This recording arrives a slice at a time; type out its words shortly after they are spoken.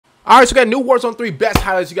All right, so we got new Warzone 3 best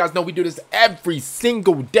highlights. You guys know we do this every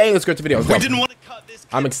single day. Let's go to the video. We didn't want to cut this.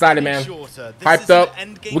 I'm excited, man. Hyped up.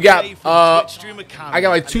 We got I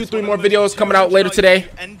got like 2-3 more videos coming out later today.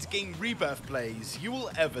 Endgame rebirth plays you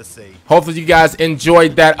will ever see. Hopefully you guys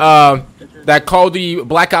enjoyed that that Call of Duty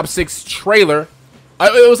Black Ops 6 trailer.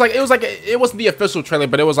 It wasn't the official trailer,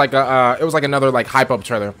 but it was like another like hype up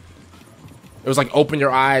trailer. It was like open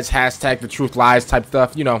your eyes, hashtag the truth lies type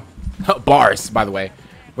stuff, you know. Bars, by the way.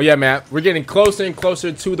 But yeah, man, we're getting closer and closer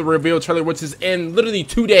to the reveal trailer, which is in literally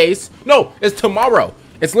 2 days. No, it's tomorrow.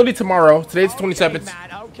 It's literally tomorrow. Today's the 27th.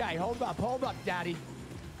 Okay, hold up, daddy.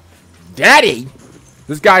 Daddy?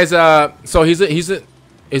 This guy's so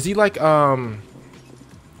is he like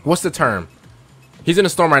what's the term? He's in a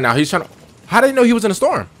storm right now. He's trying to. How did he know he was in a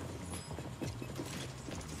storm?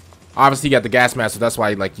 Obviously he got the gas mask, so that's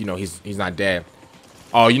why, like, you know, he's not dead.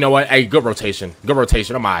 Oh, you know what? Hey, good rotation. Good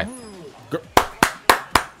rotation. Oh my.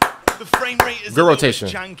 The frame rate is good rotation.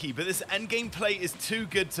 Janky, but this endgame play is too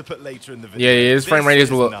good to put later in the video. Yeah, his frame rate is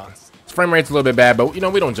a little. His frame rate's a little bit bad, but you know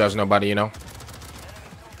we don't judge nobody, you know.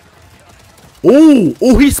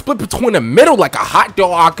 Ooh, he split between the middle like a hot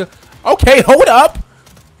dog. Okay, hold up.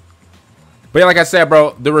 But yeah, like I said,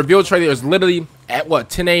 bro, the reveal trailer is literally at what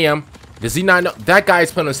 10 a.m. Does he not know that guy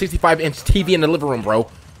is playing on a 65-inch TV in the living room, bro?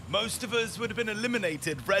 Most of us would have been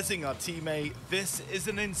eliminated, rezzing our teammate. This is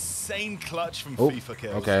an insane clutch from FIFA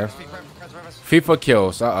kills. Okay. FIFA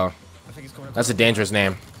kills. That's a dangerous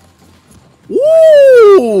name.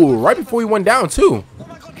 Woo! Right before he went down, too. Oh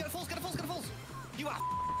my god, get a false, get a false, get a false. You are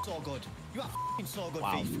so good. You are so good,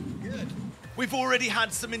 wow. Good. We've already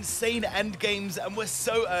had some insane end games, and we're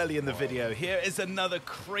so early in the video. Here is another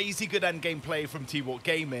crazy good end game play from T-Walk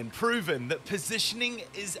Gaming, proving that positioning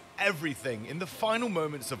is everything in the final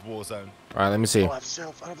moments of Warzone. All right, let me see. Let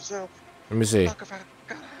me see.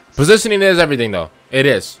 Positioning is everything, though. It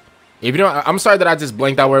is. If you know, I'm sorry that I just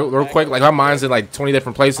blanked out real quick. Like my mind's in like 20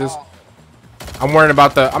 different places. I'm worried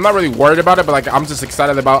about I'm not really worried about it, but like I'm just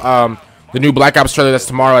excited about the new Black Ops trailer that's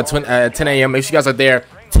tomorrow at 10 a.m. Make sure you guys are there.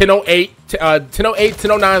 10:08,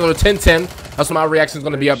 10:09, or 10:10. That's when my reaction is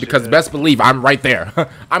going to be up, because best believe I'm right there.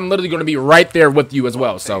 I'm literally going to be right there with you as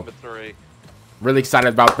well. So really excited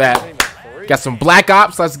about that. Got some Black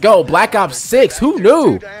Ops. Let's go. Black Ops 6. Who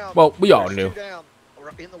knew? Well, we all knew.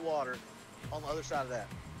 In the water on the other side of that.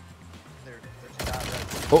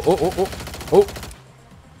 Oh.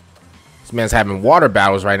 This man's having water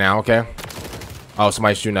battles right now. Okay. Oh,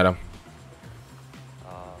 somebody's shooting at him.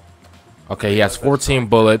 Okay, he has 14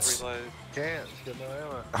 bullets.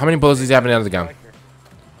 How many bullets does he have in the other gun?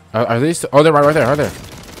 Are these? Oh, they're right there. Right there.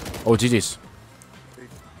 Oh, GG's.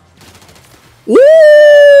 Woo!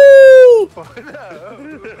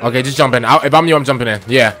 Okay, just jump in. If I'm you, I'm jumping in.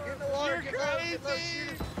 Yeah.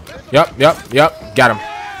 Yep. Got him.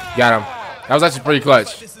 That was actually pretty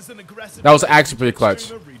clutch. That was actually pretty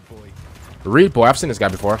clutch. Reed boy, I've seen this guy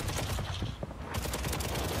before.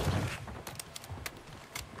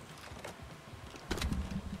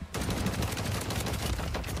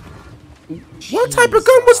 What type of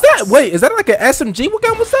gun was that? Wait, is that like an SMG? What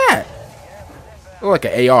gun was that? Look like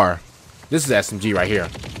an AR. This is SMG right here.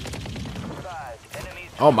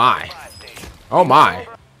 Oh my. Oh my.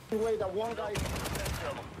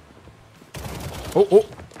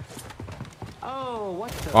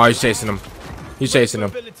 Oh, he's chasing him. He's chasing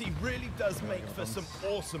him. Really does make for some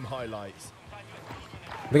awesome highlights.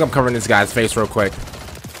 I think I'm covering this guy's face real quick.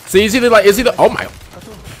 See, is he the oh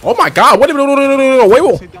my god, wait,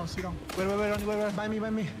 wait. Sit down. Wait, by me.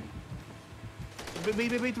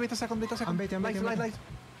 Wait a second. Light.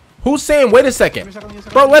 Who's saying wait a second?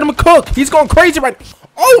 Bro, let him cook. He's going crazy right now.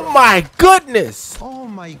 Oh my goodness. Oh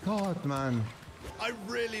my god, man. I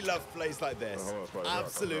really love plays like this.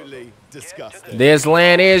 Absolutely disgusting. This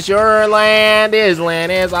land is your land. This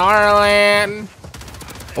land is our land.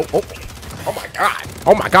 Oh my god.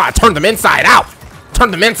 Oh my god. Turn them inside out.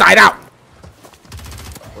 Turn them inside out.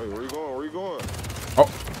 Wait, where you going? Oh.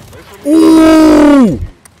 Ooh.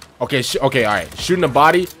 Okay, okay, all right. Shooting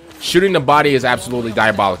the body is absolutely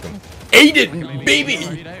diabolical. Aiden, baby.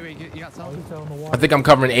 I think I'm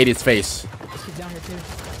covering Aiden's face.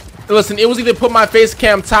 Listen, it was either put my face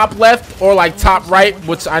cam top left or like top right,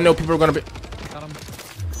 which I know people are gonna be.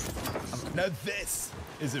 Now this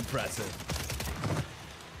is impressive.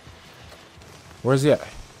 Where's he at?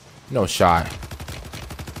 No shot.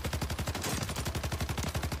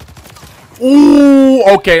 Ooh,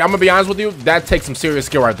 okay, I'm gonna be honest with you. That takes some serious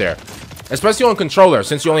skill right there, especially on controller,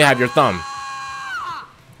 since you only have your thumb.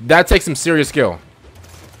 That takes some serious skill.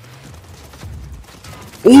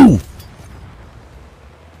 Ooh.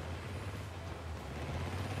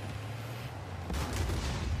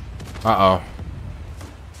 Uh-oh.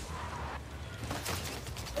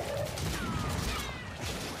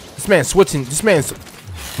 This man's switching. This man's...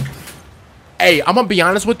 Hey, I'm gonna be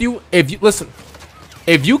honest with you. If you... Listen.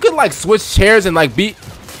 If you could, like, switch chairs and, like, be...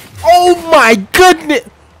 Oh, my goodness.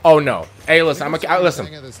 Oh, no. Hey, listen. Listen.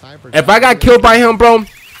 If I got killed by him, bro,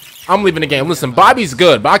 I'm leaving the game. Listen, Bobby's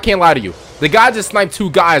good, but I can't lie to you. The guy just sniped 2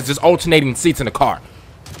 guys just alternating seats in the car.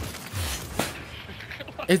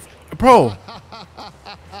 It's... Bro...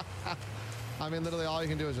 I mean, literally all you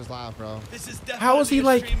can do is just laugh, bro. This is definitely How is he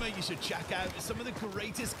like? Streamer you should check out. Some of the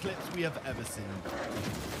greatest clips we have ever seen.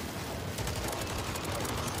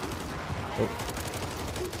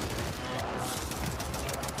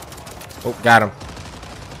 Oh, got him.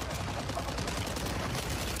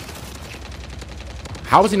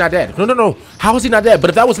 How is he not dead? No. How is he not dead? But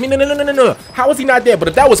if that was me, no. How is he not dead? But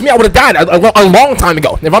if that was me, I would have died a long time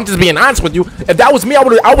ago. If I'm just being honest with you, if that was me, I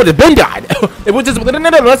would have been died. It was just no.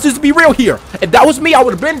 Let's just be real here. If that was me, I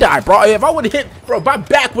would have been died, bro. If I would have hit, bro, my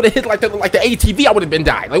back would have hit like the ATV, I would have been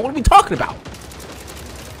died. Like, what are we talking about?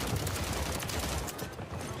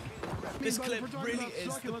 This clip really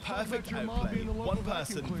is the perfect outplay. One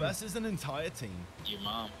person versus an entire team. Your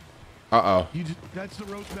mom. Uh-oh. That's the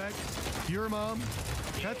roast back. Your mom.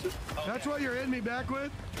 That's what you're hitting me back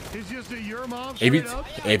with. It's just a your mom. Why y'all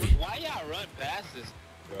run past this?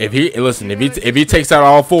 If he takes out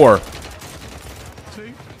all 4. See?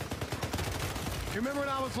 You remember when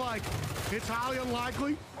I was like, it's highly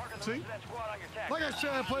unlikely? See? Like I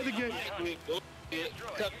said, I play the game.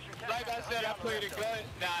 Like I said, I play the gun.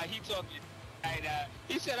 Nah, he talking.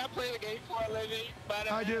 He said I play the game for a living.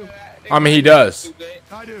 But I do. I mean, he does.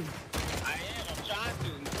 I do. I am. I'm trying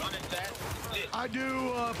to run it fast. I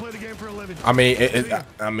do play the game for a living. I mean,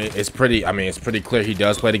 it's pretty clear he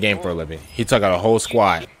does play the game for a living. He took out a whole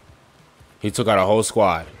squad.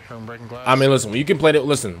 I mean, listen, when you can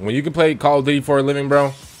play Call of Duty for a living,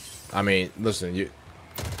 bro. I mean, listen, you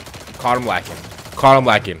caught him lacking.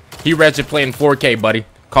 He read you playing 4K, buddy.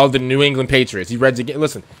 Called the New England Patriots. He read again.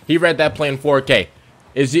 Listen, he read that playing 4K.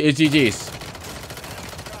 It's GG's.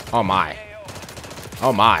 Oh my.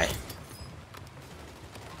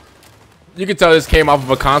 You can tell this came off of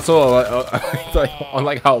a console,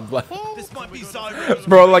 like how, This might be Zyro's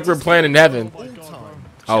bro, like we're playing in heaven.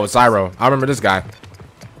 Oh, it's Zyro. I remember this guy.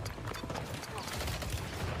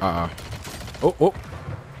 Oh.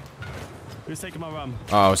 Who's taking my rum?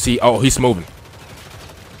 Oh, see. Oh, he's moving.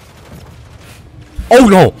 Oh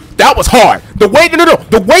no, that was hard. The way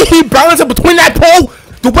the way he balanced it between that pole,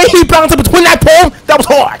 that was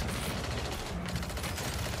hard.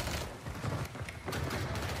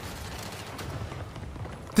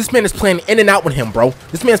 This man is playing in and out with him, bro.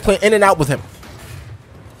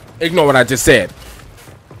 Ignore what I just said.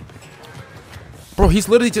 Bro, he's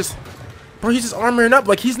literally just armoring up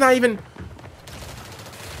like he's not even.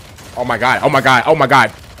 Oh my god. Oh my god.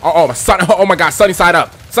 Sunny side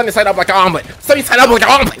up like an omelet. Sunny side up like an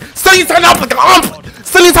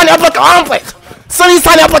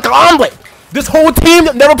omelet. This whole team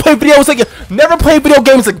never play video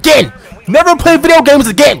games again. No.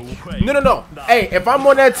 Hey, if I'm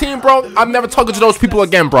on that team, bro, I'm never talking to those people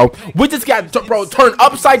again, bro. We just got, bro, turned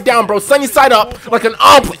upside down, bro. Sunny side up like an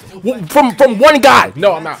omelet from one guy.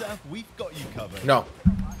 No, I'm not. No.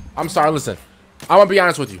 I'm sorry, listen. I'm gonna be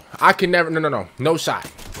honest with you. I can never. No shot.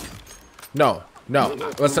 No.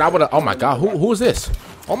 Listen, I would have. Oh my god, who is this?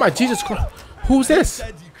 Oh my Jesus Christ, who's this?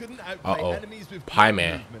 Uh-oh. Pie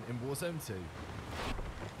man.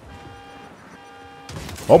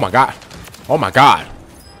 Oh my god. Oh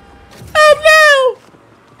no!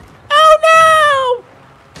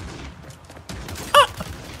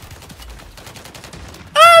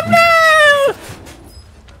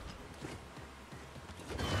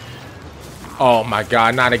 Oh my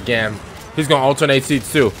god, not again. He's gonna alternate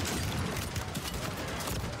seats too.